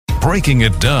Breaking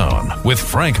It Down with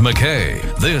Frank MacKay.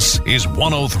 This is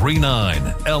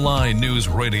 103.9 LI News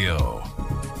Radio.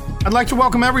 I'd like to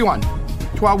welcome everyone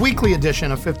to our weekly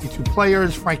edition of 52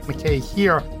 Players. Frank MacKay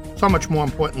here. So much more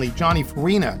importantly, Johnny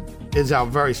Farina is our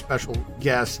very special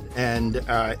guest, and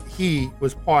he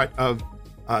was part of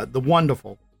the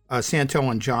wonderful Santo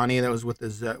and Johnny that was with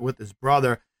his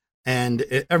brother, and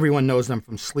everyone knows them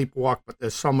from Sleepwalk, but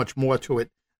there's so much more to it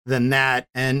than that,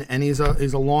 and he's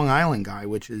a Long Island guy,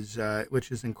 which is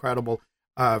incredible.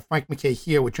 Frank MacKay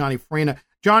here with Johnny Farina.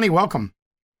 Johnny, welcome.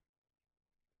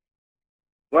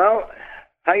 Well,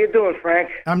 how you doing, Frank?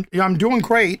 I'm doing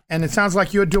great, and it sounds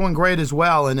like you're doing great as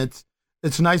well. And it's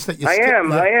nice that you. I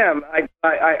am.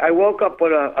 I woke up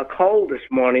with a cold this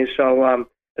morning, so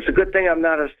it's a good thing I'm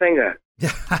not a singer.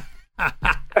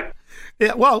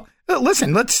 Yeah. Well,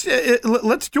 listen. Let's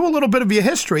do a little bit of your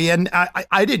history. And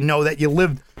I didn't know that you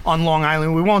lived on Long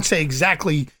Island. We won't say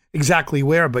exactly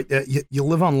where, but you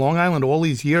live on Long Island all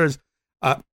these years.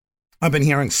 I've been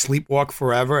hearing "Sleepwalk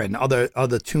Forever" and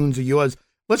other tunes of yours.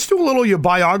 Let's do a little of your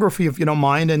biography, if you don't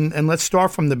mind, and let's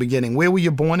start from the beginning. Where were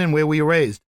you born and where were you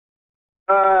raised?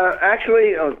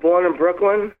 Actually, I was born in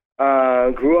Brooklyn,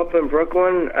 grew up in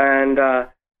Brooklyn, and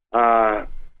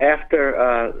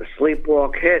after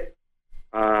Sleepwalk hit,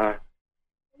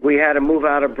 we had to move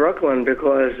out of Brooklyn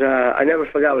because I never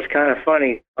forgot, it was kind of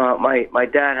funny. My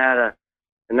dad had a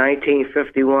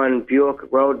 1951 Buick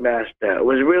Roadmaster. It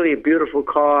was really a beautiful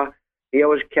car. He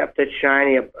always kept it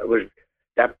shiny. It was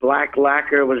that black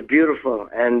lacquer was beautiful,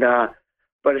 and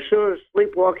but as soon as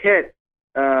Sleepwalk hit,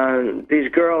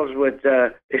 these girls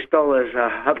they stole his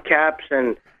hubcaps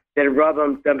and they'd rub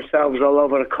themselves all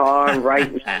over the car and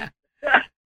write.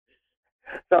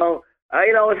 So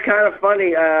it's kind of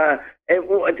funny.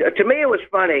 To me, it was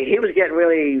funny. He was getting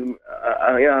really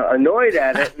annoyed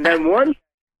at it, and then one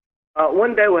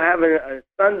day we're having a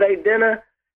Sunday dinner,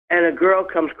 and a girl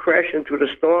comes crashing through the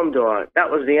storm door.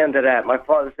 That was the end of that. My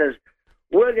father says,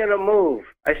 "We're going to move."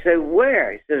 I said,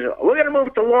 "Where?" He says, "We're going to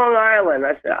move to Long Island."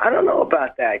 I said, "I don't know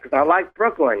about that because I like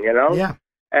Brooklyn, Yeah.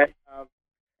 And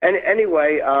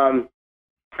anyway, I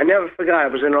never forgot. I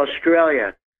was in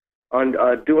Australia on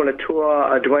doing a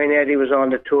tour. Dwayne Eddy was on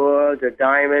the tour, the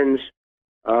Diamonds,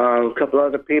 a couple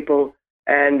other people.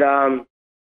 And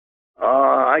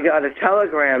I got a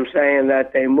telegram saying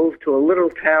that they moved to a little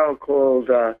town called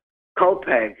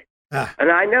Copeg.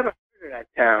 And I never heard of that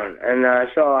town. And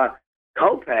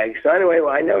Copeg. So anyway,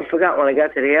 I never forgot when I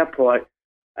got to the airport,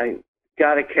 I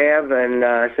got a cab and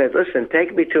said, "Listen,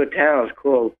 take me to a town. It's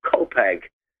called Copeg."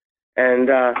 And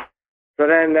so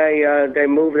then they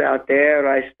moved out there, and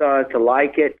I started to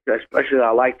like it. Especially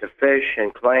I like the fish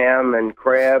and clam and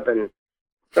crab, and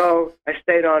so I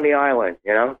stayed on the island.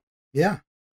 Yeah.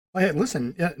 Well, hey,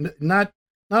 listen, not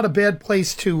a bad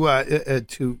place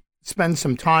to spend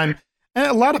some time. And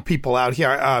a lot of people out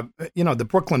here, the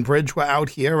Brooklyn Bridge were out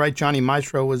here, right? Johnny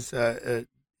Maestro was, Well,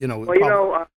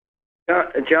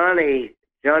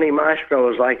 Johnny Maestro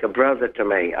was like a brother to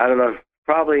me. I don't know.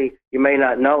 Probably you may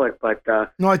not know it, but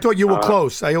no, I thought you were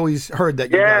close. I always heard that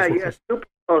you guys were close. Super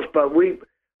close. But we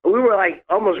were like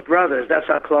almost brothers. That's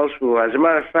how close we were. As a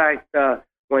matter of fact,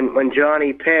 when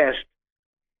Johnny passed,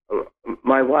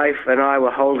 my wife and I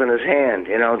were holding his hand.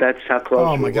 That's how close.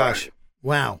 Oh my gosh!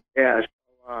 Wow. Yeah.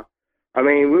 I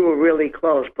mean, we were really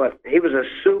close, but he was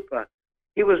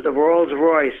he was the Rolls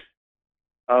Royce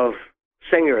of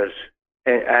singers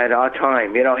at our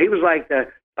time. He was like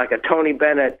a Tony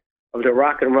Bennett of the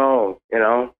rock and roll,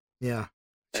 Yeah.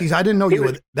 Geez, I didn't know you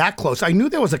were that close. I knew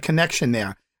there was a connection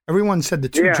there. Everyone said the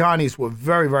two Johnnies were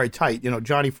very, very tight.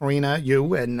 Johnny Farina,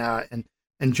 you, and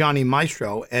Johnny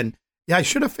Maestro. And yeah, I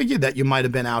should have figured that you might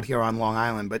have been out here on Long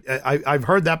Island, but I've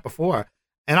heard that before.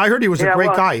 And I heard he was a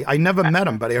great guy. I never met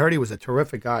him, but I heard he was a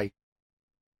terrific guy.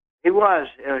 He was.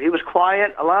 He was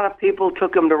quiet. A lot of people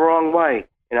took him the wrong way,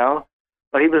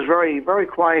 but he was very, very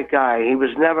quiet guy. He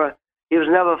was never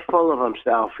full of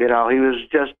himself. He was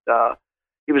just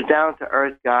he was down to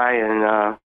earth guy,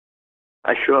 and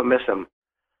I sure miss him.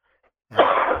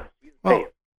 Well,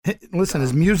 listen,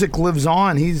 his music lives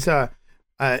on. He's no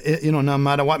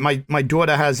matter what. My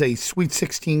daughter has a Sweet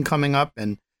 16 coming up,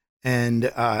 and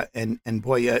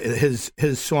boy,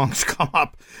 his songs come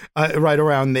up right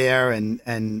around there, and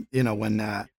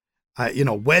when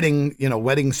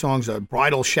wedding songs or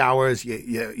bridal showers,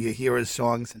 you hear his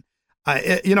songs, and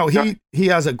he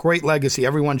has a great legacy.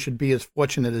 Everyone should be as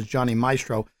fortunate as Johnny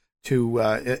Maestro to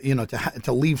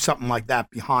leave something like that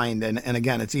behind. And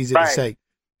again, it's easy to say,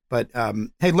 but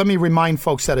hey, let me remind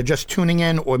folks that are just tuning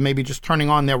in or maybe just turning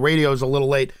on their radios a little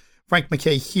late. Frank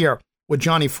MacKay here with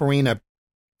Johnny Farina.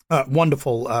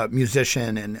 wonderful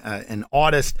musician and an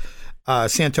artist.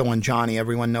 Santo and Johnny,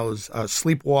 everyone knows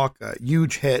Sleepwalk, a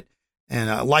huge hit and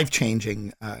a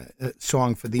life-changing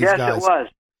song for these guys. Yes, it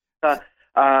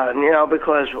was.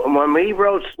 Because when we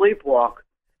wrote Sleepwalk,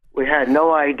 we had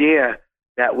no idea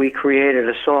that we created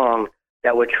a song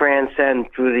that would transcend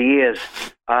through the years.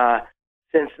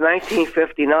 Since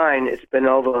 1959, it's been in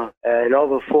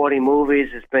over 40 movies.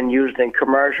 It's been used in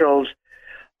commercials.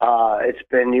 It's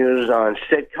been used on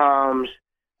sitcoms.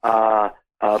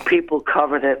 People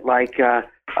covered it, like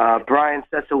Brian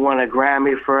Setzer won a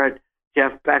Grammy for it.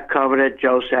 Jeff Beck covered it.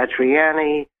 Joe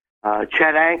Satriani,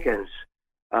 Chet Atkins,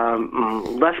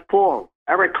 Les Paul,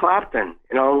 Eric Clapton.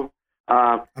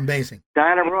 Amazing.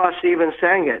 Diana Ross even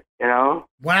sang it.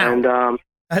 Wow. And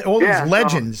all these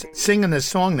legends singing this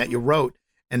song that you wrote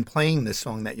and playing this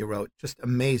song that you wrote, just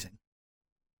amazing.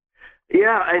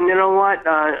 Yeah, and you know what?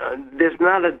 There's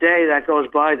not a day that goes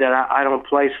by that I don't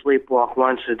play Sleepwalk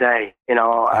once a day.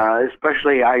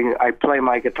 Especially I play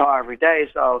my guitar every day,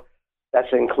 so that's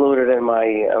included in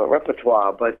my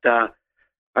repertoire. But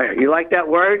you like that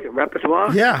word,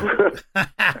 repertoire? Yeah.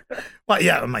 Well,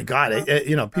 yeah. Oh my God!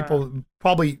 People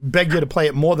probably beg you to play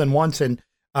it more than once in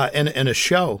a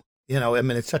show.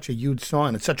 It's such a huge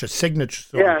song. It's such a signature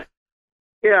song. Yeah.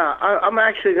 Yeah, I'm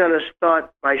actually going to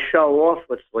start my show off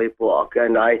with Sleepwalk,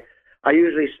 and I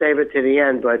usually save it to the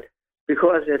end, but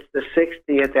because it's the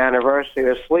 60th anniversary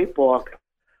of Sleepwalk,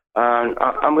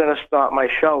 I'm going to start my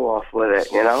show off with it,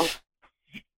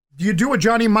 Do you do a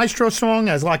Johnny Maestro song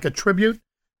as like a tribute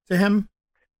to him?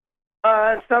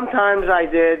 Sometimes I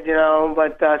did,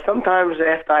 but sometimes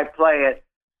after I play it,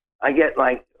 I get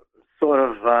like sort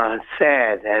of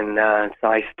sad, and so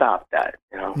I stop that,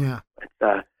 Yeah.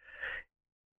 But,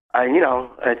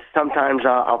 it's sometimes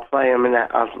I'll play them and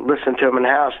I'll listen to them in the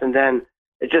house, and then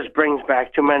it just brings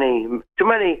back too many.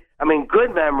 I mean,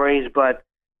 good memories, but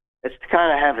it's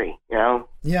kind of heavy, Yeah.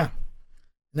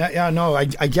 Yeah, no, I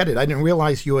get it. I didn't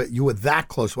realize you were that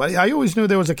close. I always knew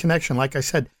there was a connection. Like I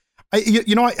said,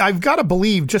 I've got to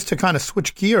believe, just to kind of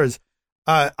switch gears.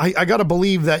 I got to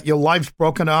believe that your life's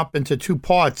broken up into two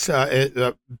parts: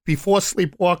 before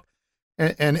Sleepwalk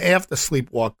and after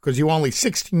Sleepwalk, because you're only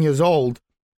 16 years old.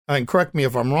 And correct me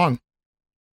if I'm wrong,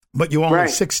 but you were only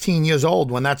 16 years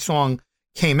old when that song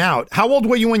came out. How old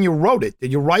were you when you wrote it? Did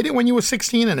you write it when you were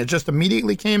 16 and it just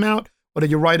immediately came out, or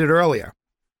did you write it earlier?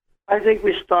 I think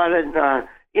we started,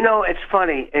 it's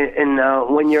funny.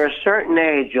 When you're a certain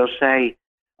age, you'll say,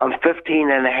 I'm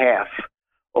 15 and a half,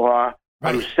 or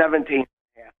I'm 17 and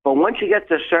a half. But once you get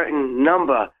to a certain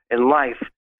number in life,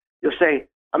 you'll say,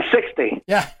 I'm 60.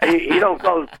 Yeah. And you don't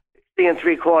go 60 and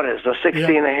 3/4 or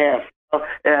 60 and a half.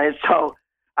 And so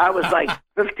I was like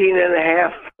 15 and a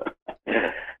half.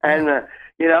 And,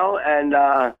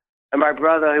 and my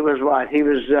brother, he was what? He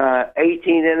was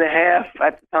 18 and a half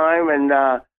at the time. And,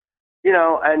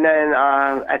 and then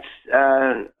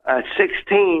at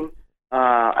 16,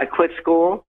 I quit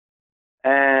school,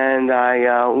 and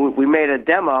we made a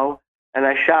demo, and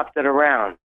I shopped it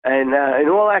around. And in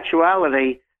all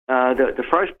actuality, the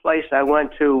first place I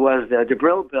went to was the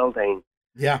Brill Building.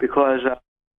 Yeah. Because...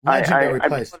 legendary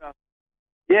place.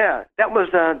 That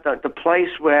was the place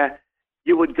where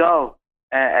you would go,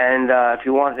 and if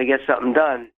you wanted to get something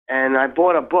done. And I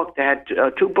bought a book that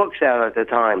had two books out at the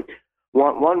time.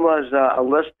 One was a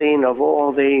listing of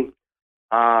all the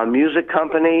music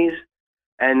companies,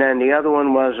 and then the other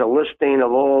one was a listing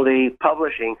of all the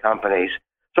publishing companies.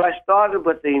 So I started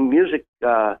with the music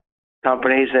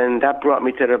companies, and that brought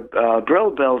me to the Brill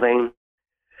Building.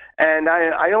 And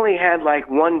I only had like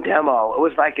one demo. It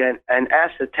was like an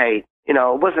acetate, it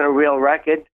wasn't a real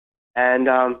record. And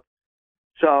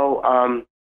so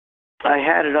I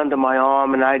had it under my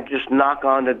arm, and I'd just knock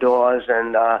on the doors.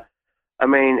 And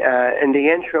in the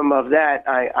interim of that,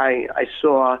 I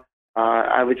saw,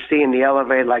 I would see in the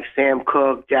elevator like Sam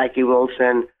Cooke, Jackie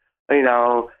Wilson,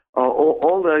 all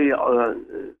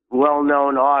the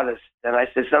well-known artists. And I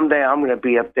said, someday I'm going to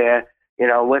be up there,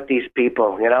 with these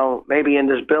people, maybe in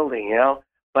this building,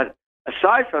 But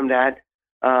aside from that,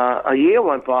 a year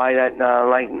went by that,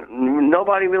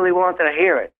 nobody really wanted to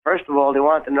hear it. First of all, they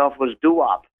wanted to know if it was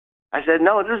doo-wop. I said,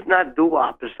 no, this is not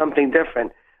doo-wop. It's something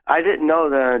different. I didn't know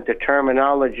the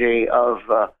terminology of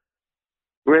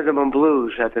rhythm and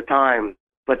blues at the time,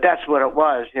 but that's what it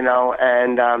was, And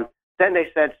then they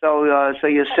said, so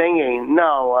you're singing?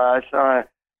 No, it's on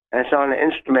an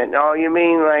instrument. Oh, you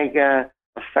mean like a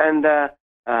Fender,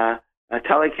 a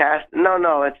Telecaster?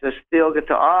 No, it's a steel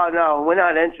guitar. Oh, no, we're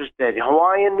not interested.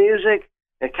 Hawaiian music,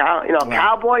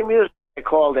 cowboy music, they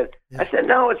called it. Yeah. I said,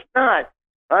 no, it's not.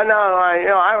 Oh, no,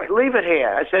 I leave it here.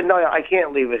 I said, no, I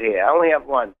can't leave it here. I only have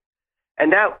one.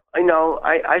 And that,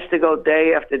 I used to go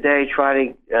day after day, try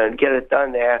to get it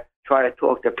done there, try to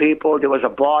talk to people. There was a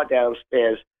bar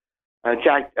downstairs, I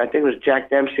think it was Jack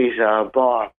Dempsey's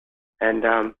bar, and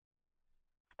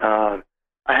I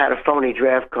had a phony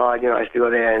draft card. I used to go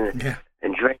there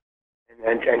and drink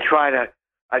and try to.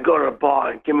 I'd go to the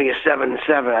bar and give me a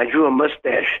 7-7. I drew a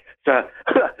mustache. So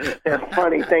a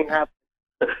funny thing happened.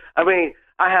 I mean,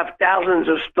 I have thousands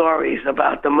of stories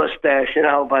about the mustache,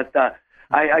 but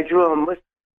I drew a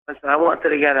mustache. I wanted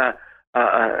to get a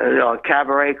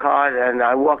cabaret card, and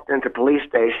I walked into the police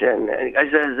station. And I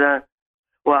says,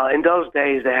 well, in those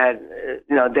days they had,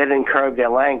 they didn't curb their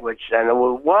language. And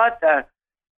what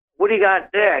do you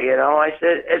got there? I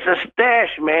said, it's a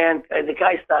stash, man. And the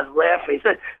guy starts laughing. He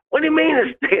said, what do you mean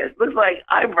a stash? Looks like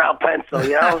eyebrow pencil,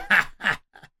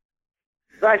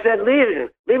 So I said, leave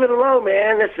it alone,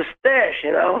 man. It's a stash,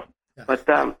 But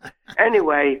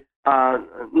anyway,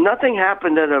 nothing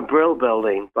happened in the Brill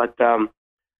building. But then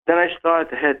I started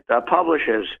to hit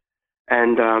publishers,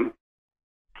 and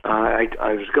I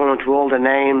was going through all the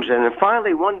names, and then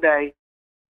finally one day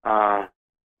I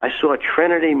saw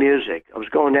Trinity Music. I was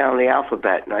going down the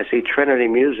alphabet, and I see Trinity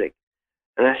Music,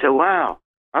 and I said, wow,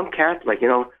 I'm Catholic,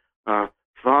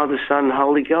 Father, Son,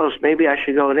 Holy Ghost. Maybe I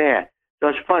should go there. So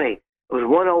it's funny. It was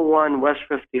 101 West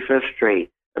 55th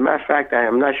Street. As a matter of fact,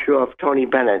 I'm not sure if Tony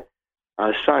Bennett,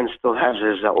 son, still has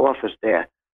his office there.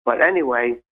 But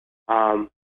anyway,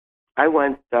 I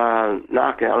went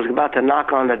knocking. I was about to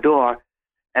knock on the door,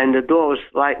 and the door was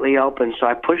slightly open, so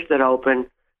I pushed it open,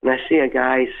 and I see a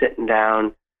guy sitting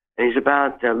down, and he's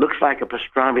about, looks like a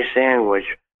pastrami sandwich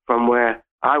from where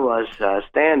I was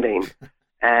standing.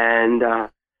 And,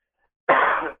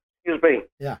 excuse me.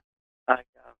 Yeah.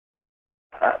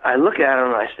 I look at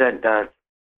him, and I said,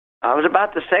 I was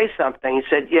about to say something. He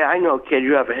said, yeah, I know, kid,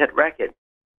 you have a hit record.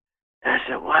 And I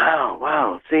said,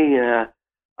 wow. See,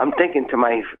 I'm thinking to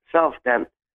myself that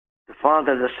the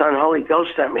Father, the Son, Holy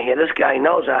Ghost sent me here. This guy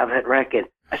knows I have a hit record.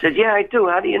 I said, yeah, I do.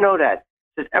 How do you know that?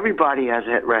 He said, everybody has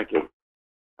a hit record.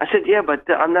 I said, yeah, but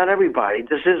I'm not everybody.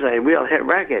 This is a real hit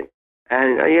record.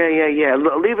 And yeah.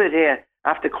 Leave it here. I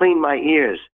have to clean my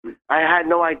ears. I had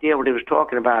no idea what he was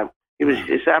talking about. He's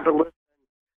listening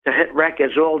to hit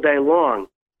records all day long.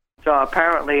 So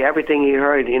apparently everything he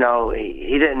heard, he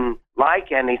didn't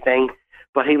like anything,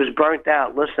 but he was burnt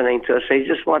out listening to it, so he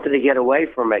just wanted to get away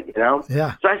from it,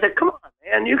 Yeah. So I said, come on,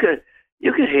 man, you could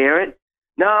hear it.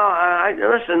 No,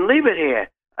 listen, leave it here.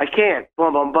 I can't.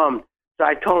 Boom, boom, boom. So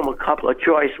I told him a couple of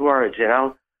choice words,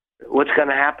 what's going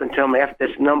to happen to him after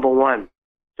this number one.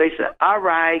 So he said, all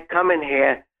right, come in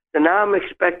here. So now I'm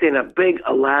expecting a big,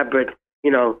 elaborate,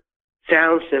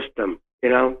 sound system,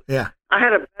 Yeah. I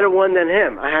had a better one than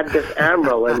him. I had this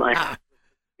Amro in my,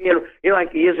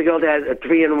 like years ago they had a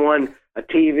 3-in-1, a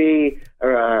TV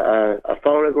or a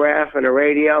phonograph and a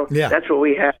radio. Yeah. That's what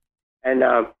we had. And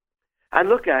I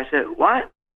looked at it, I said,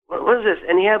 what is this?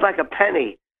 And he had like a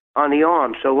penny on the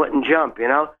arm so it wouldn't jump,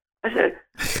 I said,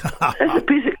 that's a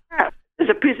piece of crap. It's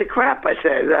a piece of crap, I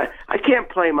said. I can't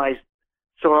play my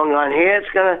song on here. It's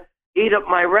going to eat up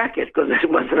my record because it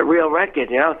wasn't a real record,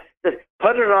 Just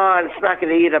put it on. It's not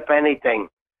going to eat up anything.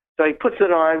 So he puts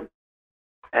it on,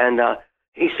 and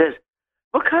he says,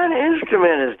 what kind of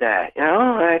instrument is that? And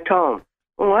I told him,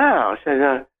 oh, wow. I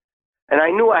said, and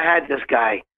I knew I had this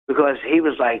guy because he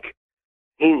was like,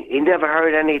 he never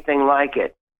heard anything like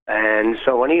it. And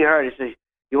so when he heard it, he said,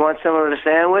 you want some of the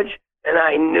sandwich? And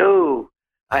I knew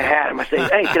I had him. I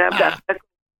said, hey, can I have that pickle?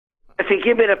 If he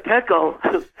give me the pickle,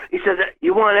 he said,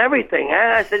 you want everything,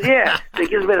 huh? I said, yeah. So he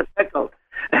gives me the pickle.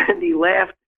 And he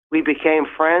laughed. We became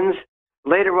friends.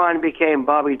 Later on, he became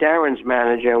Bobby Darin's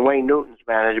manager and Wayne Newton's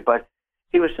manager. But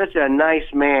he was such a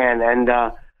nice man, and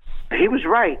he was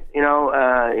right.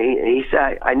 He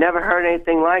said, I never heard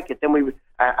anything like it. Then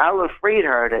Alan Freed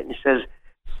heard it, and he says,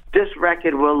 this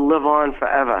record will live on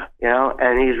forever,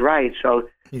 and he's right. So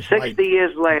 60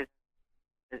 years later,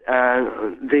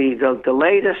 the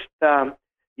latest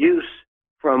use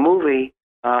for a movie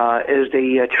is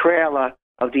the trailer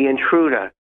of The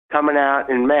Intruder coming out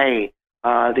in May.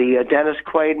 The Dennis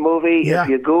Quaid movie, Yeah. If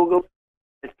you Google,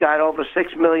 it's got over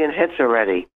 6 million hits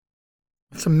already.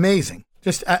 It's amazing.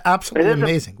 Just absolutely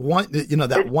amazing.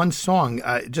 That one song,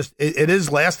 it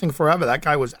is lasting forever. That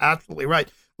guy was absolutely right.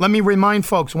 Let me remind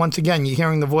folks, once again, you're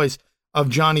hearing the voice of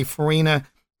Johnny Farina,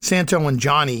 Santo and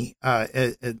Johnny,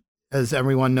 as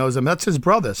everyone knows him. That's his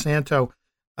brother, Santo,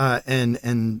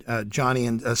 and Johnny.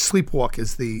 And Sleepwalk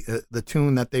is the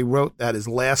tune that they wrote that is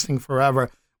lasting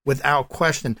forever, without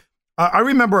question. I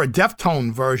remember a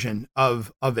Deftone version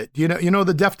of it. You know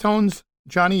the Deftones,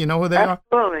 Johnny? You know who they are?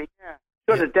 Absolutely, yeah.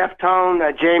 sort of Deftone,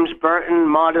 James Burton,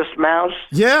 Modest Mouse.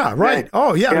 Yeah, right.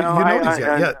 Oh, yeah. You know these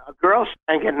guys. Yeah. A girl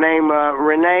sang it named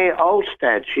Renee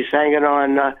Olstead. She sang it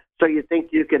on So You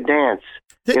Think You Could Dance.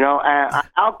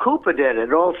 Al Cooper did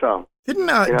it also.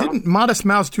 Didn't Modest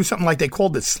Mouse do something like they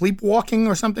called it sleepwalking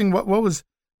or something?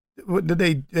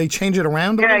 Did they change it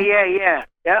around? Yeah.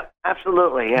 Yep,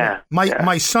 absolutely. Yeah.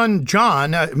 My son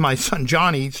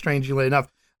Johnny, strangely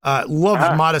enough,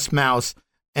 loves Modest Mouse,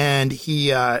 and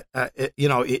he, I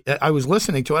was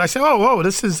listening to it. I said, "Oh,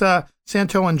 this is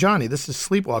Santo and Johnny. This is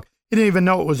Sleepwalk." He didn't even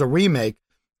know it was a remake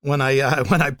when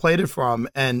I played it for him,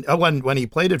 and when he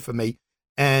played it for me,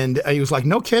 and he was like,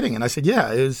 "No kidding," and I said,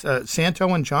 "Yeah, it was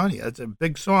Santo and Johnny. It's a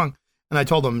big song." And I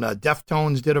told him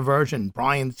Deftones did a version.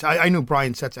 I knew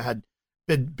Brian Setzer had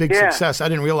big success. I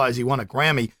didn't realize he won a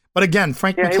Grammy. But again,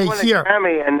 Frank MacKay he won a here.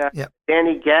 Grammy, and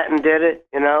Danny Gatton did it.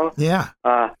 Yeah.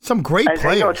 Some great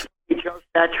players. Joe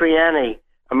Satriani.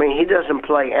 I mean, he doesn't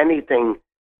play anything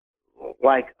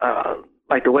like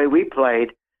the way we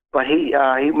played, but he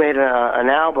made an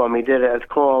album. He did it. It's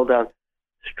called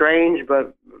Strange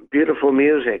but Beautiful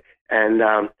Music, and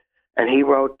he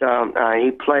wrote.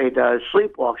 He played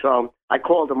Sleepwalk. So I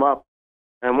called him up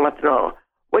and wanted to know,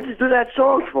 what did you do that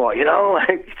song for? He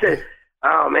said,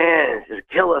 "Oh man, it's a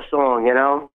killer song,"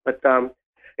 But I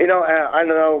don't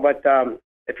know, but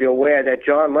if you're aware that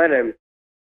John Lennon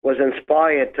was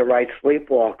inspired to write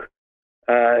Sleepwalk.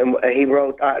 He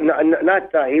wrote,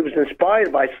 he was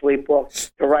inspired by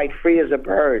Sleepwalk to write Free as a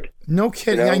Bird. No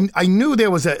kidding. I knew there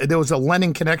was a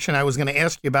Lennon connection. I was going to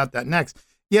ask you about that next.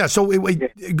 Yeah, so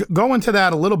go into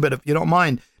that a little bit if you don't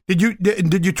mind. Did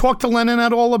you talk to Lennon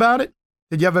at all about it?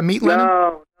 Did you ever meet Lennon?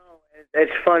 No.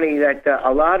 It's funny that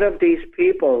a lot of these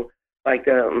people, like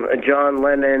John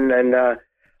Lennon and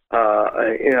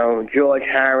George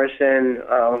Harrison,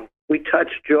 we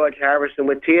touched George Harrison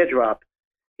with Teardrop.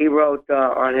 He wrote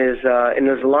on his in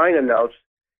his liner notes,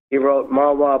 he wrote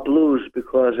Marwa Blues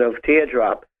because of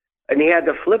Teardrop. And he had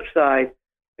the flip side.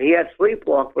 He had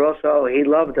Sleepwalk, but also he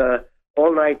loved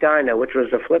All Night Diner, which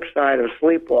was the flip side of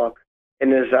Sleepwalk,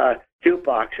 in his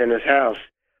jukebox in his house.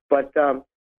 But a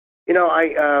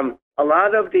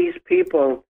lot of these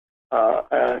people,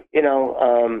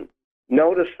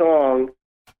 know the song,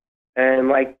 and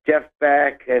like Jeff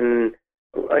Beck and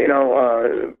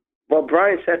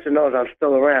Brian Setzer knows I'm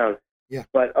still around. Yeah.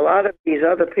 But a lot of these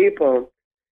other people,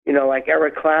 like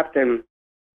Eric Clapton,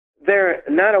 they're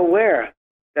not aware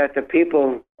that the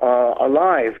people are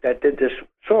alive that did this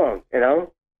song.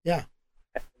 Yeah.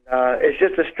 It's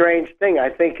just a strange thing. I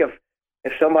think if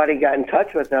somebody got in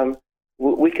touch with them,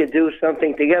 we could do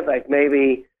something together, like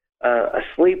maybe a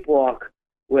Sleepwalk,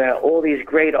 where all these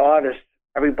great artists,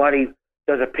 everybody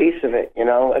does a piece of it.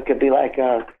 It could be like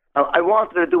I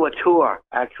wanted to do a tour,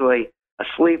 actually, a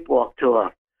Sleepwalk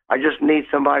tour. I just need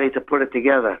somebody to put it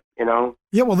together,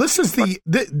 Yeah, well, this is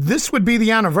this would be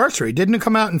the anniversary. Didn't it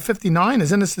come out in '59?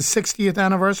 Isn't this the 60th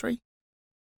anniversary?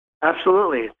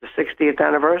 Absolutely, it's the 60th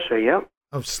anniversary. Yep.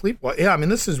 Of Sleepwalk. Yeah, I mean,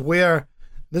 this is where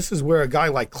a guy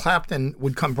like Clapton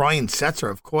would come. Brian Setzer,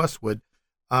 of course, would.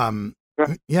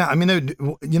 Yeah, I mean,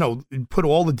 put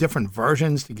all the different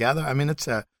versions together. I mean,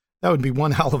 that would be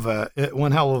one hell of a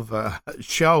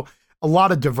show. A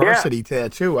lot of diversity there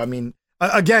too. I mean,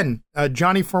 again,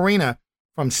 Johnny Farina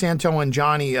from Santo and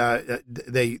Johnny.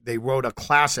 They wrote a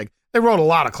classic. They wrote a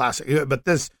lot of classics, but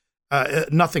this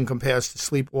nothing compares to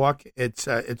Sleepwalk. It's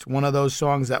one of those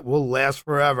songs that will last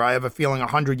forever. I have a feeling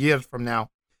 100 years from now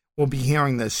we'll be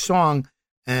hearing this song,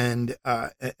 and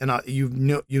you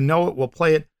know it. We'll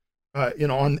play it,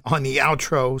 on the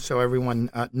outro so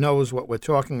everyone knows what we're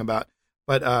talking about.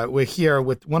 But we're here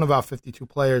with one of our 52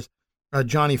 players,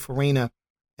 Johnny Farina,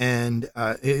 and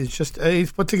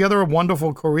he's put together a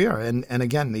wonderful career. And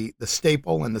again, the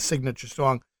staple and the signature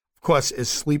song, of course, is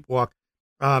Sleepwalk.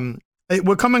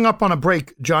 We're coming up on a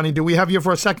break, Johnny. Do we have you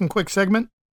for a second quick segment?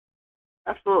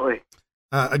 Absolutely.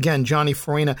 Again, Johnny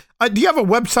Farina. Do you have a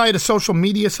website, a social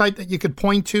media site that you could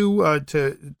point to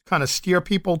kind of steer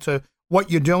people to what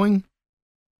you're doing?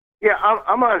 Yeah,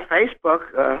 I'm on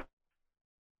Facebook.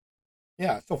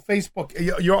 Yeah, so Facebook,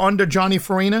 you're under Johnny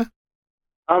Farina?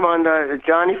 I'm under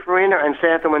Johnny Farina and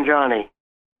Santo and Johnny.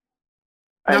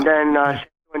 And then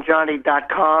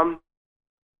santoandjohnny.com.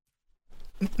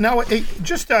 Now,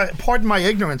 just pardon my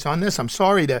ignorance on this. I'm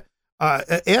sorry to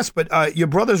ask, but your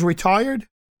brother's retired?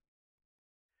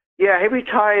 Yeah, he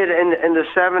retired in the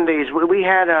 70s. We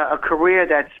had a career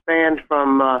that spanned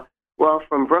from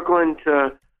Brooklyn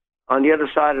to on the other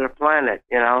side of the planet,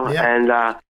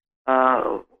 Yeah.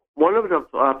 And one of the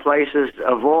places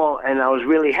of all, and I was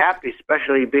really happy,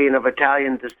 especially being of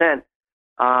Italian descent,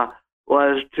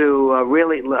 was to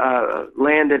really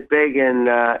land it big in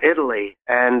Italy,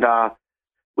 and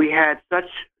we had such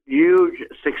huge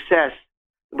success.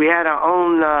 We had our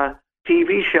own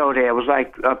TV show there. It was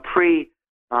like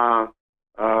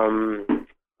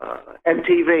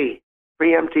MTV,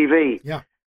 pre-MTV. Yeah.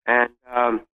 And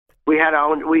we had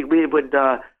our own. We would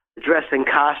dress in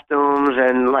costumes,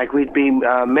 and like we'd be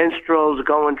minstrels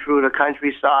going through the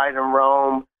countryside in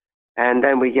Rome, and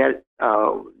then we get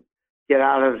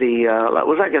out of the. It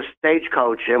was like a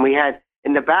stagecoach, and we had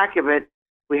in the back of it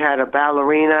we had a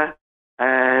ballerina,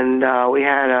 and we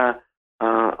had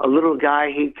a little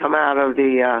guy. He'd come out of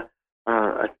the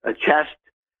a chest,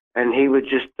 and he would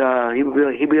just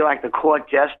he'd be like the court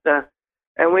jester,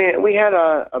 and we had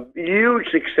a huge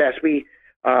success. We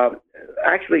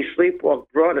actually Sleepwalk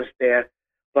brought us there,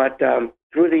 but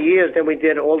through the years, then we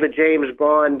did all the James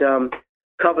Bond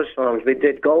cover songs. We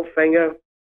did Goldfinger,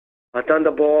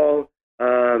 Thunderball,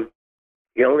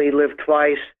 You Only Live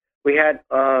Twice. We had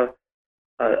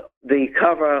the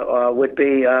cover would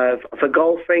be for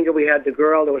Goldfinger. We had the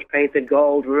girl that was painted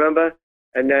gold, remember?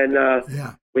 And then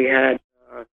we had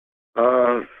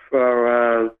for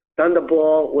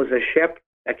Thunderball was a ship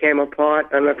that came apart.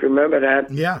 I don't know if you remember that.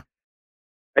 Yeah.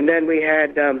 And then we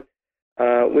had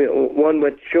one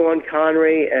with Sean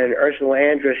Connery and Ursula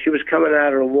Andress. She was coming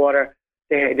out of the water.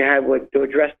 They were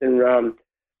dressed in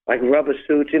like rubber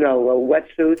suits,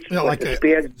 wetsuits. Yeah, like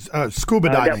scuba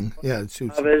diving.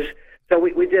 Suits. Covers. So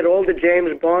we did all the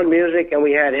James Bond music, and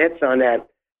we had hits on that.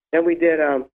 Then we did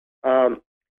in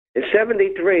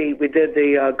 '73 we did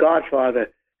the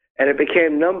Godfather, and it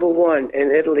became #1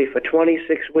 in Italy for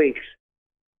 26 weeks.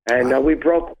 And we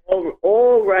broke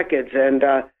all records, and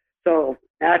so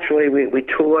naturally we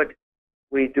toured.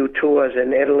 We do tours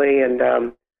in Italy, and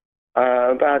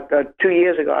about 2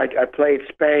 years ago I played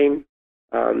Spain,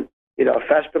 a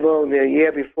festival. The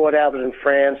year before that was in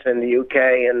France and the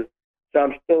UK, and so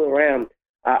I'm still around.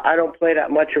 I don't play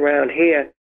that much around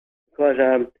here because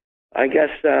I guess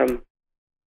a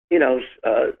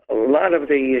lot of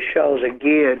the shows are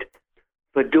geared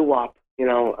for doo-wop.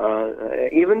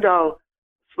 Even though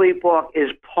Sleepwalk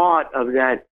is part of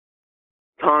that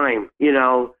time.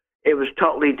 It was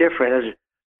totally different.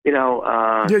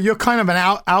 You're kind of an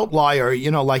outlier.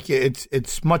 Like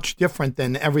it's much different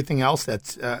than everything else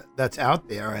that's out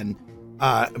there. And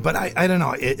but I don't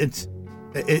know.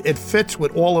 It fits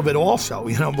with all of it also.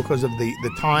 Because of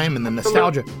the time and the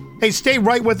nostalgia. Hey, stay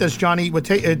right with us, Johnny. We're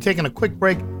taking a quick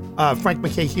break. Frank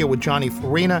MacKay here with Johnny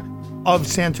Farina of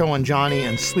Santo and Johnny,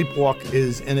 and Sleepwalk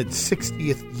is in its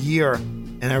 60th year.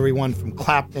 And everyone from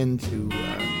Clapton to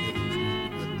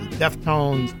the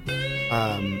Deftones,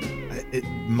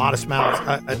 Modest Mouse,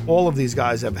 all of these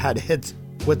guys have had hits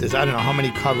with this. I don't know how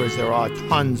many covers there are,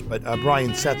 tons, but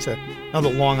Brian Setzer, another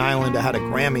Long Islander, had a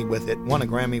Grammy with it, won a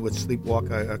Grammy with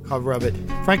Sleepwalk, a cover of it.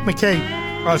 Frank MacKay,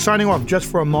 signing off just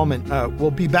for a moment.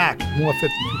 We'll be back, more 52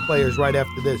 Players right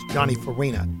after this. Johnny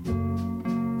Farina.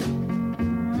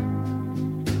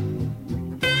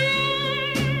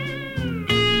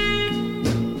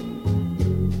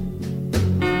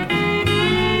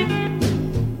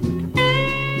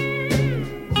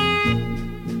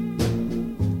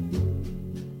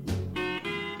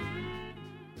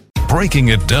 Breaking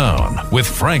it down with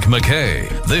Frank MacKay.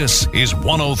 This is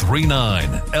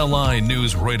 103.9 LI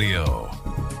News Radio.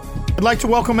 I'd like to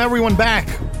welcome everyone back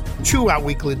to our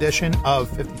weekly edition of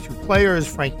 52 Players.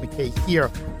 Frank MacKay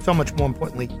here. So much more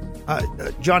importantly,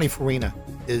 Johnny Farina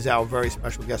is our very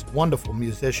special guest. Wonderful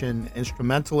musician,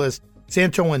 instrumentalist.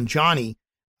 Santo and Johnny,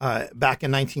 back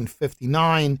in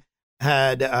 1959,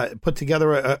 had put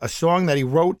together a song that he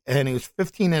wrote, and he was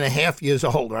 15 and a half years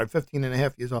old, right? 15 and a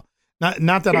half years old.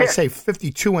 Not that I say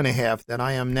 52 and a half that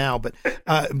I am now, but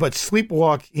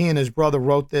Sleepwalk, he and his brother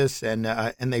wrote this, and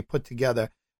they put together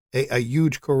a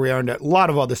huge career, and a lot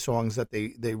of other songs that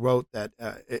they wrote that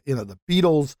the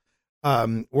Beatles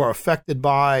were affected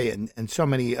by, and so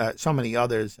many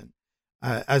others, and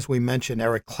as we mentioned,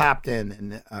 Eric Clapton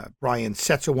and Brian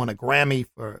Setzer won a Grammy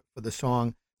for the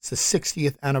song. It's the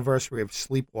 60th anniversary of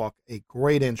Sleepwalk, a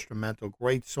great instrumental,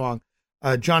 great song.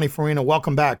 Johnny Farina,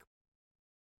 welcome back.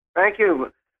 Thank you,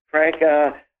 Frank. This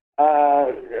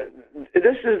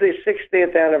is the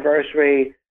 60th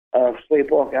anniversary of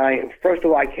Sleepwalk. First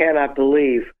of all, I cannot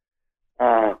believe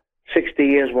 60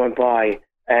 years went by,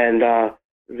 and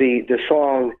the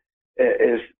song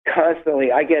is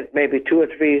constantly. I get maybe 2 or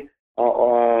 3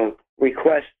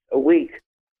 requests a week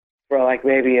for like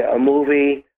maybe a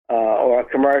movie or a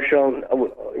commercial.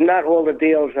 Not all the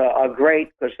deals are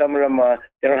great because some of them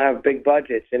they don't have big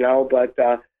budgets,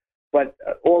 but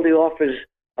all the offers,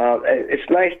 it's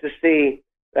nice to see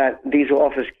that these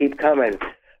offers keep coming.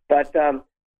 But for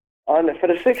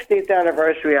the 60th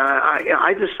anniversary,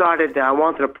 I decided that I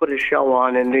wanted to put a show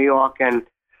on in New York, and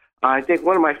I think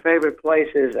one of my favorite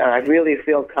places, and I really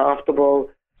feel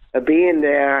comfortable being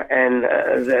there, and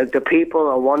the people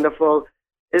are wonderful,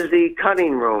 is the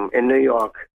Cutting Room in New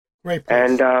York. Great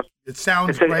place. And it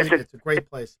sounds great. It's a great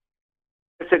place.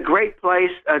 It's a great place.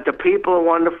 The people are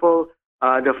wonderful.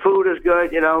 The food is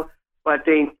good, but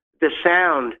the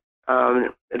sound,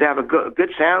 they have a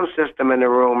good sound system in the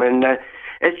room, and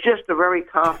it's just a very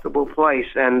comfortable place,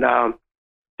 and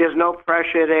there's no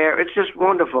pressure there. It's just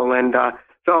wonderful, and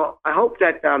so I hope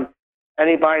that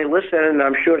anybody listening,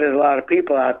 I'm sure there's a lot of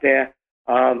people out there,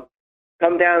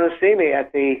 come down and see me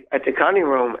at the Cutting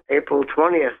Room, April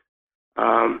 20th.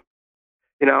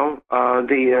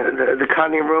 The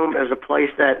Cutting Room is a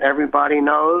place that everybody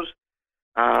knows.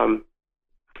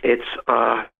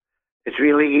 It's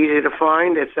really easy to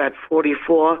find. It's at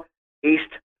 44 East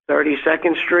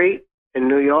 32nd Street in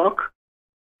New York.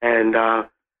 And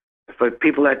for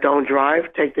people that don't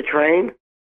drive, take the train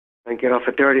and get off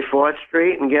at 34th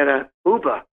Street and get a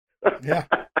Uber. Yeah,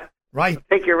 right.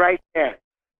 Take you right there.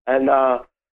 And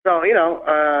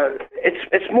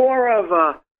it's more of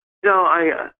I'm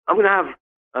going to have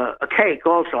a cake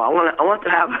also. I want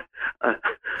to have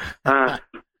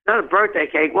not a birthday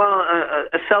cake, well,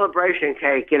 a celebration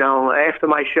cake, after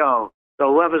my show.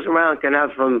 So whoever's around can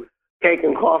have some cake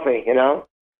and coffee,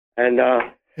 And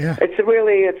it's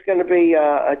going to be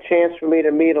a chance for me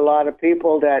to meet a lot of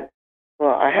people that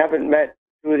I haven't met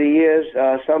through the years.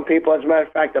 Some people, as a matter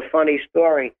of fact, a funny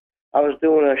story. I was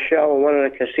doing a show in one of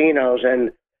the casinos,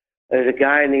 and there's a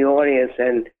guy in the audience,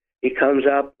 and he comes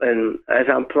up, and as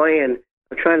I'm playing,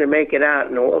 I'm trying to make it out,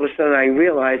 and all of a sudden I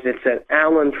realize it's an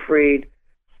Alan Freed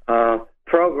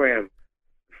program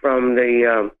from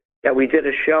that we did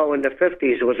a show in the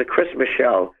 50s. It was a Christmas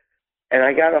show. And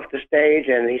I got off the stage,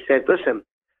 and he said, listen,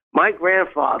 my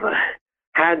grandfather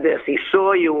had this. He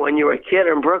saw you when you were a kid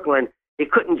in Brooklyn. He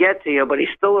couldn't get to you, but he's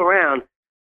still around.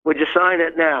 Would you sign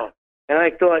it now? And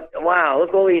I thought, wow,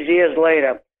 look all these years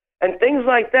later. And things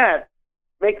like that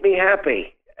make me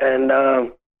happy. And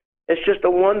it's just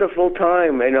a wonderful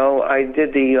time. I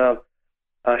did the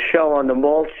show on the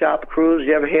Malt Shop Cruise.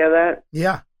 You ever hear that?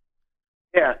 Yeah.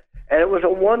 Yeah. And it was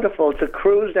it's a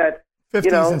cruise that,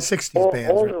 50s and 60s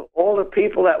bands. All the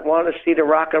people that want to see the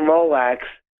rock and roll acts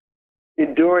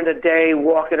during the day,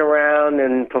 walking around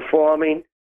and performing,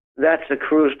 that's a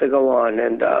cruise to go on.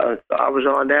 And I was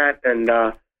on that, and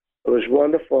it was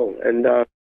wonderful. And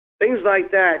things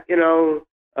like that,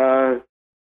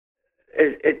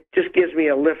 it just gives me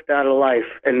a lift out of life,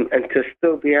 and to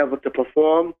still be able to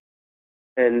perform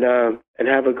and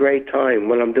have a great time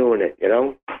when I'm doing it,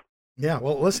 Yeah,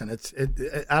 well, listen, it's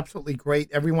absolutely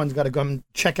great. Everyone's got to come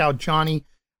check out Johnny,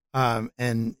 and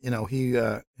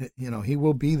he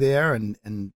will be there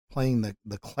and playing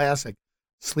the classic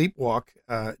Sleepwalk.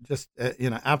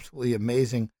 Absolutely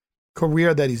amazing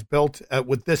career that he's built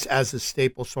with this as his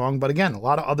staple song. But again, a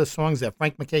lot of other songs that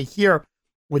Frank MacKay here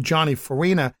with Johnny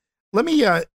Farina. Let me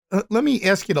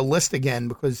ask you to list again,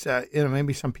 because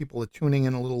maybe some people are tuning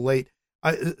in a little late.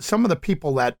 Some of the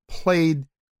people that played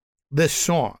this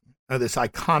song. This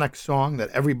iconic song that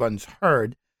everyone's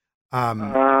heard.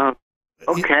 Okay.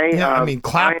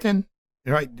 Clapton,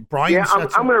 right? Brian. Yeah,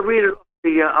 I'm going to read it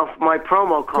off my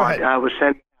promo card I was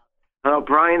sent.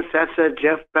 Brian Setzer,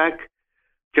 Jeff Beck,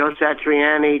 Joe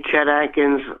Satriani, Chet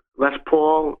Atkins, Les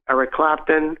Paul, Eric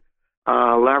Clapton,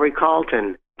 Larry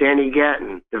Carlton, Danny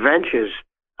Gatton, The Ventures,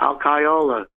 Al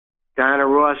Caiola, Diana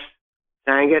Ross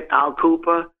sang it, Al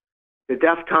Cooper, The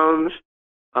Deftones,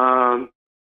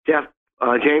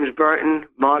 James Burton,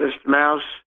 Modest Mouse,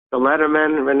 The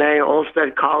Lettermen, Renee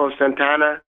Olstead, Carlos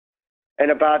Santana,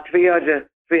 and about 300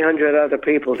 other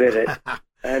people did it.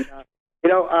 And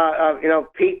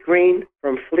Pete Green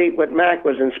from Fleetwood Mac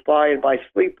was inspired by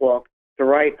Sleepwalk to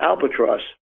write Albatross.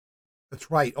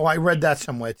 That's right. Oh, I read that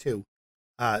somewhere too.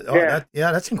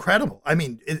 That's incredible. I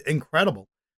mean, incredible.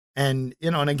 And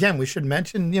and again, we should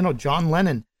mention John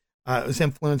Lennon was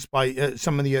influenced by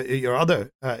some of your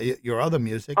other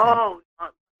music. Oh.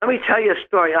 Let me tell you a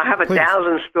story. I have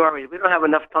 1,000 stories. We don't have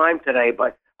enough time today,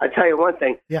 but I'll tell you one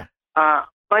thing. Yeah.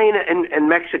 Playing in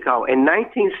Mexico in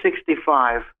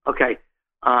 1965, okay,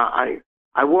 I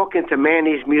walk into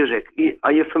Manny's Music.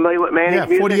 Are you familiar with Manny's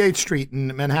Music? 48th Street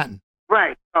in Manhattan.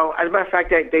 Right. Oh, as a matter of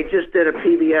fact, they just did a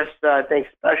PBS,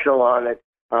 special on it,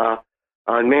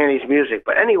 on Manny's Music.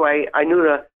 But anyway, I knew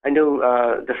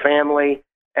the family,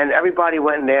 and everybody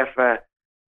went in there for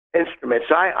instruments.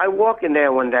 So I walk in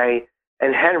there one day,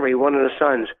 and Henry, one of the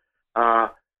sons,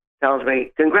 tells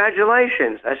me,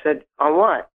 "Congratulations." I said, "On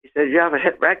what?" He said, "You have a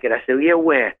hit record." I said, "Yeah,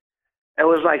 where?" It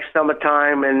was like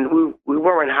summertime, and we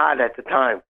weren't hot at the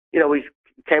time. We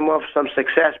came off some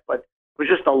success, but it was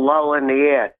just a lull in the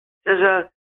air. He says,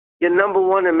 "You're number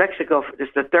one in Mexico.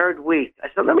 It's the third week." I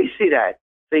said, "Let me see that."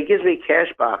 So he gives me a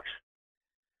cash box.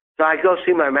 So I go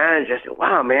see my manager. I said,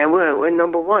 "Wow, man, we're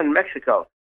number one in Mexico."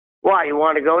 "Why, you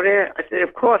want to go there?" I said,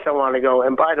 "Of course I want to go.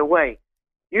 And by the way,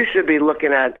 you should be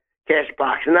looking at cash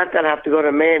box. And not that I have to go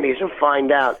to Mandy's and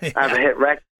find out I have a hit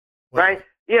record." Wow. Right?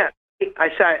 Yeah. I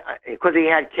said, because he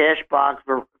had cash box,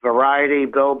 Variety,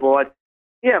 Billboard.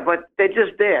 Yeah, but they're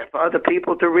just there for other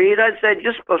people to read. I said,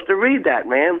 "You're supposed to read that,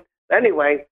 man."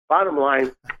 Anyway, bottom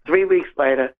line, 3 weeks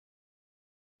later,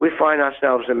 we find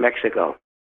ourselves in Mexico.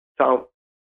 So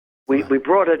we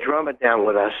brought a drummer down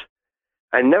with us.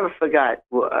 I never forgot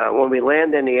when we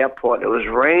landed in the airport, it was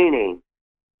raining,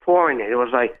 pouring. It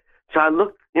was like, so I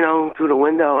looked, through the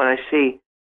window and I see,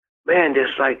 man,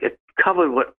 there's like it's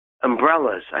covered with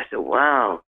umbrellas. I said,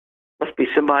 "Wow, must be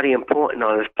somebody important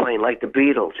on this plane, like the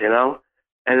Beatles,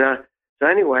 And so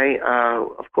anyway,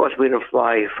 of course, we didn't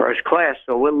fly first class,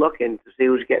 so we're looking to see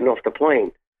who's getting off the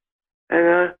plane.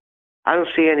 And I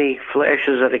don't see any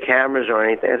flashes of the cameras or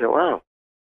anything. I said, "Wow."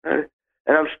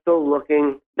 And I'm still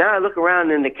looking. Now I look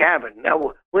around in the cabin.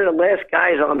 Now we're the last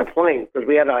guys on the plane because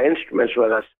we had our instruments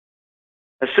with us.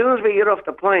 As soon as we get off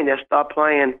the plane, they start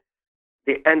playing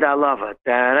 "The End I Love Her."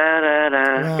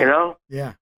 Da-da-da-da, Wow.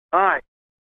 Yeah. All right.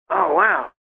 Oh,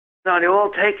 wow. So they're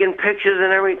all taking pictures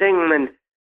and everything, and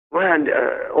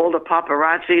all the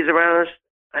paparazzis around us.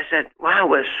 I said, "Wow,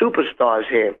 we're superstars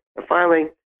here." And finally,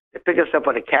 they picked us up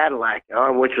with a Cadillac,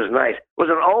 which was nice. It was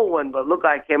an old one, but looked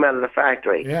like it came out of the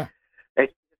factory. Yeah. They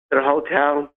took us to the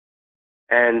hotel,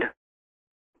 and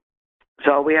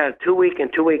so we had a 2-week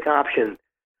and 2-week option.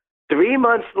 3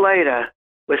 months later,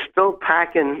 we're still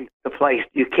packing the place.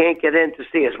 You can't get in to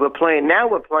see us. We're playing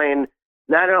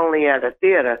not only at a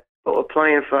theater, but we're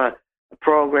playing for a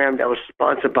program that was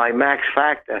sponsored by Max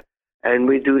Factor. And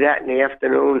we do that in the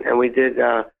afternoon, and we did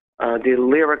the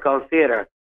Lyrical Theater.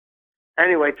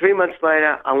 Anyway, 3 months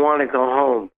later, I want to go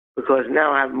home because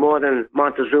now I have more than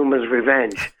Montezuma's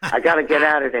revenge. I got to get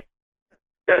out of there.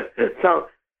 So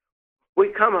we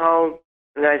come home,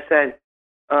 and I said,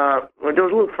 there was a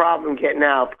little problem getting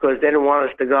out because they didn't want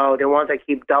us to go. They wanted to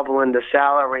keep doubling the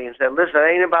salary and said, "Listen, it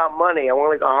ain't about money. I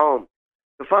want to go home."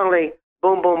 So finally,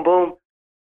 boom, boom, boom,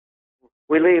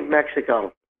 we leave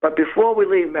Mexico. But before we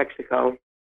leave Mexico,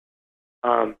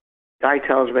 guy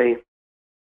tells me,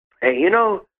 "Hey,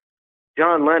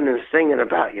 John Lennon's singing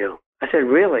about you." I said,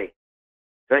 "Really?"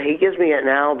 So he gives me an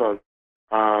album.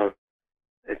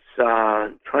 It's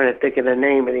trying to think of the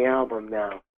name of the album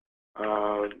now.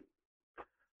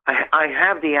 I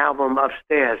have the album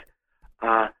upstairs.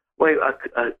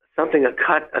 Something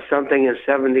in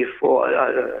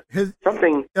 '74.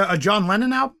 Something. A John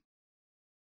Lennon album?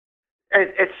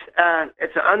 It's an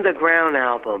underground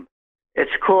album.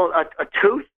 It's called a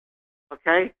Tooth.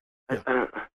 Okay. Yeah.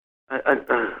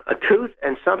 A Tooth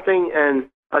and something and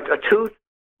a Tooth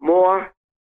more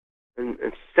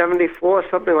and '74,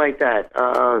 something like that.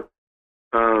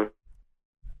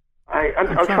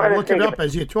 I'm trying to look it up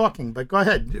as you're talking, but go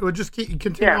ahead. We'll just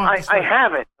continue. Yeah, on I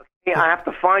have it. Yeah, I have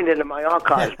to find it in my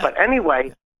archives. But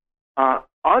anyway,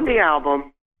 on the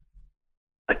album,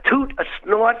 a toot, a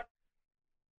snort.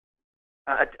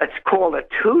 It's called a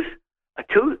tooth. A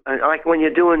toot, like when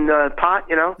you're doing pot,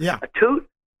 Yeah. A toot,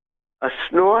 a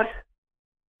snort.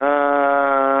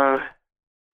 I'm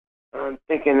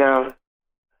thinking now.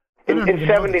 In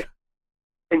 70.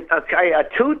 Okay, a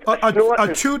toot, a snort.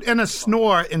 A toot and a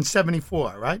snore in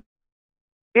 '74, right?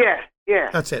 Yeah.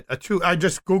 That's it. A toot. I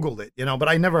just Googled it, but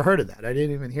I never heard of that. I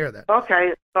didn't even hear that.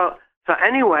 Okay. So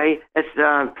anyway, it's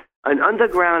an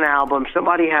underground album.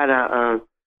 Somebody had a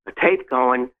tape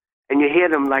going, and you hear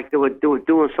them like they were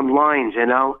doing some lines,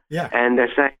 Yeah. And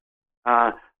they're saying,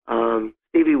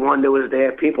 Stevie Wonder was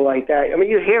there, people like that. I mean,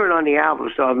 you hear it on the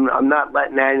album, so I'm not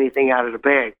letting anything out of the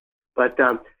bag. But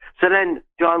so then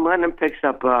John Lennon picks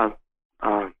up a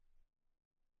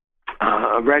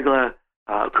regular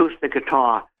acoustic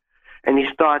guitar, and he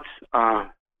starts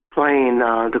playing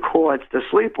the chords to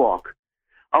Sleepwalk.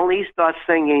 Only he starts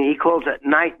singing, he calls it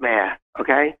Nightmare,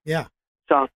 okay? Yeah.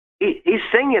 So he's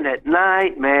singing it,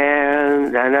 Nightmare,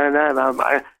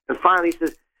 and finally he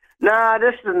says, "Nah,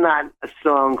 this is not a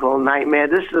song called Nightmare.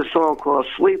 This is a song called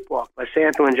Sleepwalk by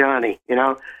Santo and Johnny,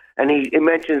 And he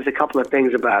mentions a couple of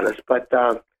things about us, but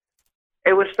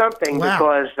it was something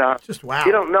because just wow.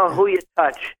 You don't know who you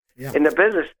touch in the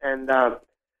business, and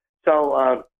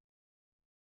so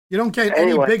you don't get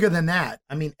any bigger than that.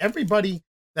 I mean, everybody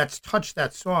that's touched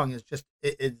that song is just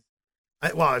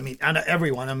well, I mean, I know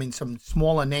everyone. I mean, some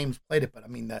smaller names played it, but I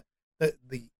mean that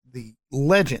the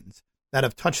legends that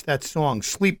have touched that song,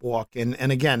 "Sleepwalk,"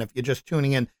 and again, if you're just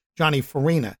tuning in, Johnny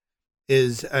Farina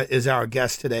is our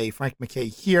guest today. Frank MacKay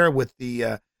here with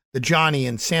the Johnny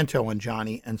and Santo and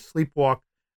Johnny, and "Sleepwalk"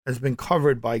 has been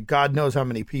covered by God knows how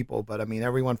many people, but I mean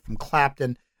everyone from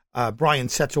Clapton. Brian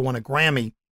Setzer won a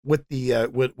Grammy with the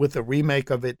with the remake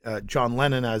of it. John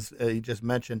Lennon, as you just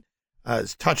mentioned,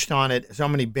 has touched on it. So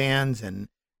many bands and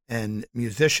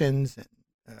musicians,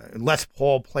 and Les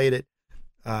Paul played it.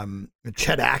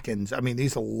 Chet Atkins. I mean,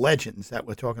 these are legends that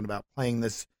we're talking about playing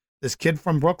this kid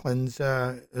from Brooklyn's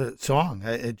song.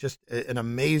 It just an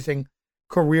amazing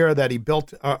career that he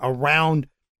built around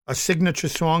a signature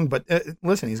song. But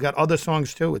listen, he's got other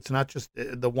songs too. It's not just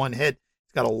the one hit.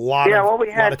 He's got a lot. Yeah, of, well,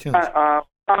 we had tunes.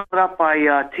 Followed up by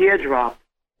Teardrop,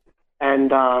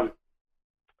 and I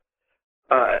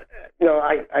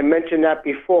mentioned that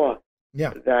before.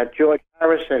 Yeah. That George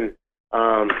Harrison,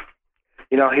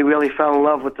 he really fell in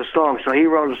love with the song, so he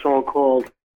wrote a song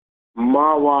called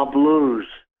Mawa Blues,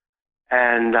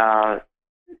 and I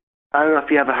don't know if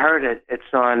you ever heard it.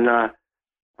 It's on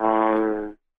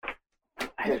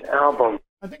his album.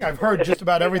 I think I've heard just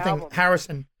about everything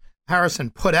Harrison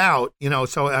put out,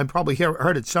 so I probably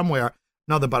heard it somewhere,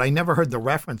 another, but I never heard the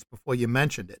reference before you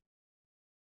mentioned it.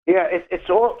 Yeah, it's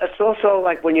also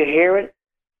like when you hear it,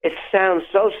 it sounds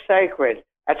so sacred.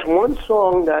 That's one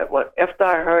song that after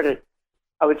I heard it,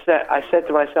 I said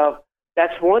to myself,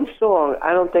 that's one song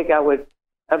I don't think I would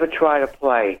ever try to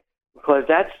play, because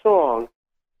that song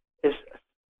it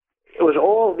was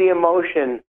all the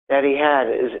emotion that he had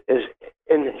is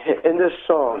in this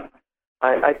song.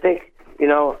 I think,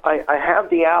 I have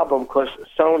the album because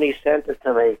Sony sent it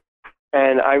to me,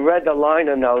 and I read the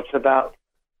liner notes about,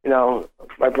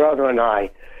 my brother and I,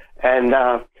 and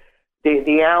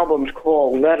the album's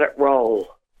called Let It Roll.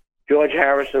 George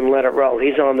Harrison, Let It Roll.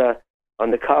 He's on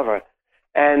the cover,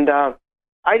 and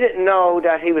I didn't know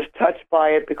that he was touched by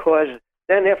it, because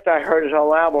then after I heard his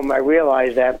whole album, I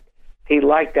realized that he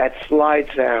liked that slide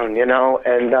sound,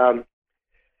 and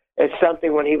it's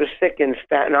something when he was sick in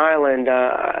Staten Island,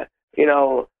 I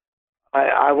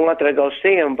wanted to go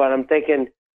see him, but I'm thinking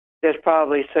there's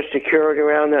probably such security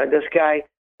around this guy,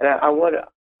 and I would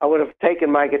have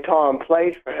taken my guitar and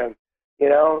played for him,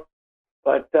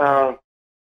 but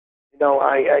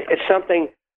it's something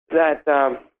that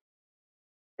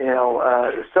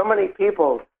so many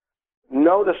people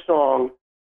know the song,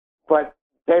 but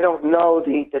they don't know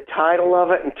the title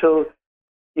of it until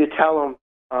you tell them.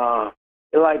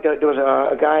 Like there was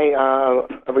a guy,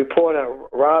 a reporter,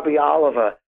 Robbie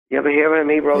Oliver. You ever hear of him?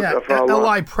 He wrote for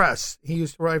L.I. Press. He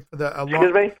used to write for the.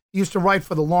 Excuse me? He used to write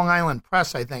for the Long Island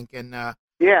Press, I think. And and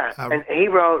he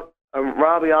wrote.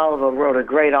 Robbie Oliver wrote a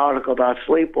great article about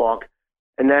Sleepwalk,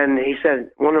 and then he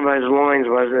said one of his lines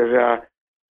was,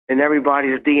 "In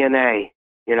everybody's DNA,"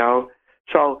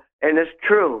 So, and it's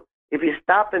true. If you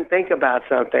stop and think about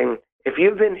something, if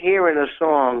you've been hearing a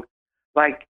song,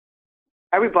 like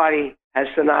everybody has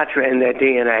Sinatra in their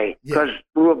DNA, because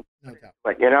we were,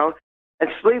 and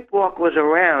Sleepwalk was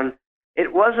around.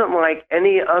 It wasn't like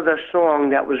any other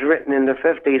song that was written in the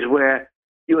 50s where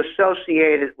you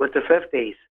associated with the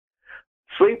 50s.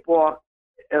 Sleepwalk,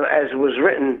 as was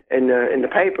written in the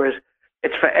papers,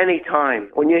 it's for any time.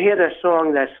 When you hear the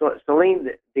song that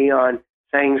Celine Dion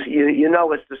sings, you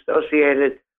know it's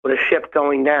associated with a ship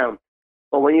going down.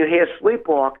 But when you hear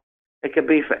Sleepwalk, it could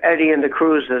be for Eddie and the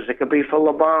Cruisers. It could be for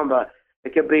La Bamba.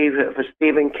 It could be for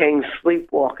Stephen King's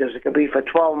Sleepwalkers. It could be for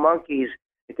 12 Monkeys.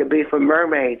 It could be for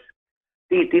Mermaids.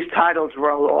 These titles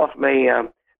roll off me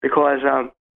because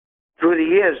through the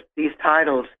years, these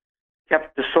titles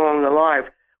kept the song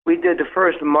alive. We did the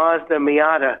first Mazda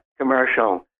Miata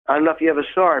commercial. I don't know if you ever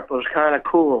saw it, but it was kind of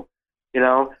cool.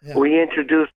 Yeah. We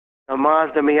introduced a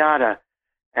Mazda Miata.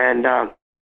 And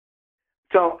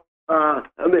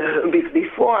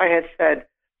before I had said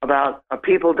about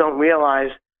people don't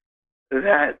realize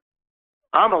that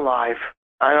I'm alive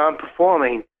and I'm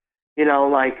performing,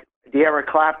 like the Eric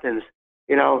Claptons,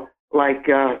 like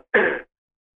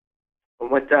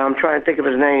what I'm trying to think of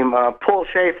his name, Paul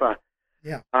Schaefer.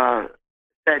 Yeah.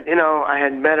 Said, I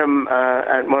had met him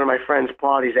at one of my friend's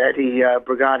parties, Eddie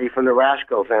Brigatti from the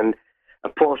Rascals, and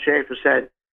Paul Schaefer said,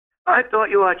 "I thought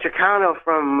you were Chicano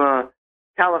from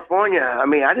California. I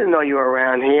mean, I didn't know you were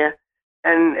around here."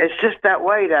 And it's just that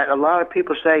way that a lot of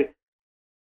people say,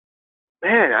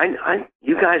 "Man,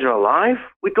 you guys are alive?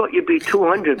 We thought you'd be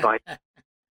 200 by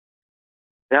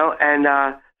now." And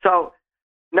so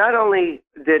not only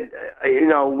did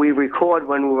we record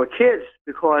when we were kids,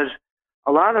 because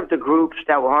a lot of the groups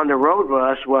that were on the road with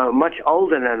us were much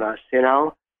older than us,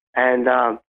 and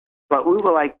but we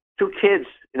were like two kids,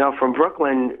 from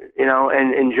Brooklyn,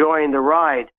 and enjoying the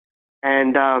ride.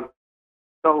 And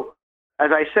so,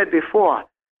 as I said before,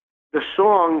 the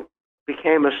song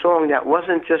became a song that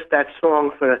wasn't just that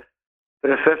song for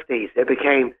the 50s. It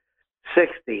became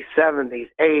 60s, 70s,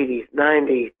 80s,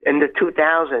 90s, and the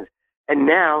 2000s. And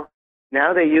now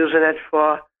they're using it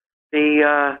for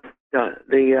the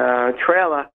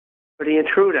trailer for The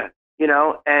Intruder,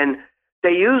 and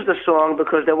they use the song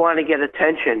because they want to get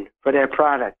attention for their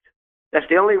product. That's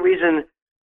the only reason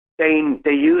they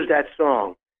use that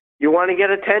song. You want to get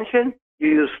attention? You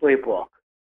use Sleepwalk.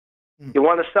 You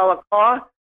want to sell a car?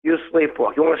 Use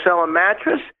Sleepwalk. You want to sell a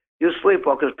mattress? Use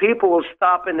Sleepwalk, because people will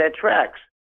stop in their tracks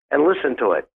and listen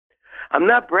to it. I'm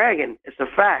not bragging. It's a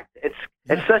fact. It's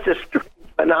such a strange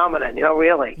phenomenon,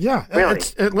 really. Yeah. Really.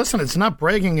 Listen, it's not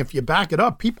bragging if you back it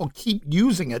up. People keep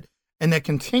using it, and they're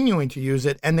continuing to use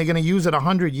it, and they're going to use it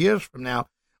 100 years from now.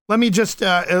 Let me just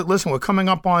listen. We're coming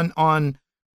up on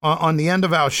the end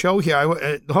of our show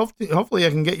here. Hopefully, I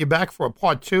can get you back for a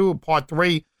part 2, part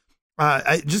 3.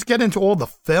 Just get into all the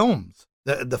films,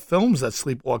 the films that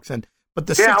Sleepwalks in. But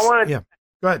the go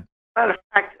ahead. Matter of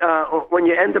fact, when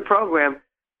you end the program,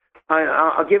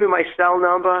 I'll give you my cell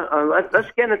number.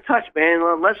 Let's get in touch,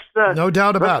 man. Let's no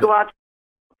doubt about let's go out to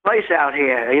a place out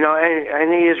here.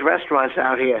 Any of these restaurants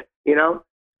out here.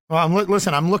 Well,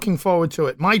 listen, I'm looking forward to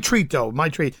it. My treat, though, my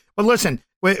treat. But listen,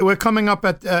 we're coming up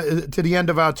to the end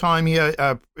of our time here.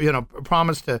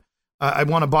 Promise to. I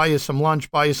want to buy you some lunch,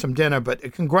 buy you some dinner.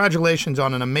 But congratulations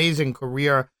on an amazing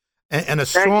career and a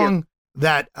song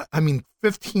that,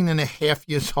 15 and a half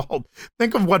years old.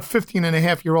 Think of what 15 and a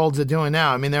half year olds are doing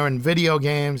now. They're in video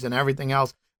games and everything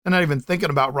else. They're not even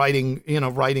thinking about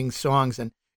writing songs.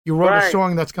 And you wrote a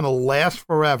song that's going to last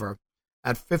forever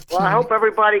at 15. Well, I hope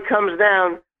everybody comes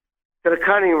down to the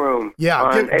Cutting Room.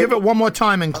 Yeah, give it one more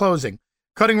time in closing.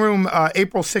 Cutting Room,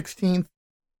 April 16th.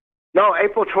 No,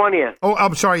 April 20th. Oh,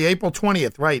 I'm sorry, April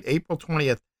 20th. Right, April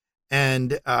 20th.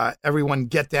 And everyone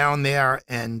get down there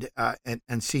and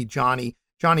see Johnny.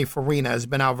 Johnny Farina has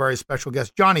been our very special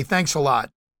guest. Johnny, thanks a lot.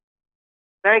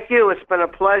 Thank you. It's been a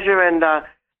pleasure. And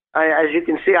as you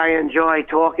can see, I enjoy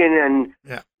talking and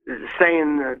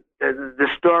saying the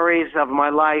stories of my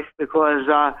life, because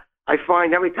I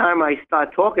find every time I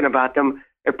start talking about them,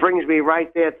 it brings me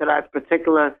right there to that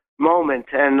particular moment.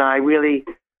 And I'm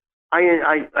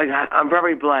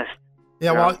very blessed.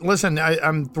 Yeah, well, listen,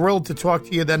 I'm thrilled to talk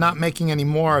to you. They're not making any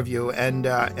more of you, and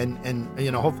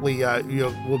hopefully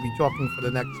we'll be talking for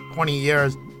the next 20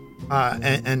 years,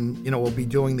 and we'll be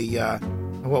doing the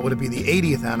what would it be, the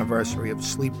 80th anniversary of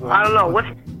Sleepwalk? I don't know what's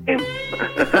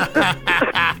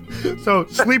So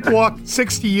Sleepwalk,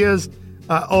 60 years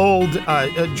old.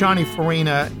 Johnny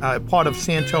Farina, part of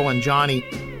Santo and Johnny,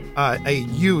 a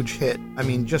huge hit.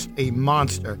 Just a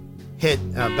monster hit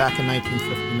back in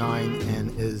 1959,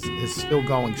 and is still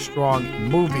going strong in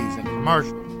movies and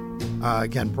commercials.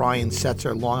 Again, Brian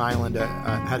Setzer, Long Island,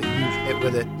 had a huge hit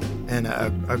with it, and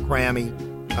a Grammy.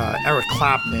 Eric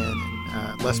Clapton,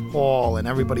 and Les Paul, and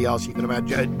everybody else you can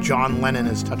imagine. John Lennon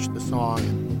has touched the song.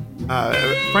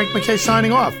 Frank MacKay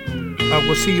signing off.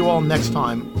 We'll see you all next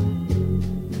time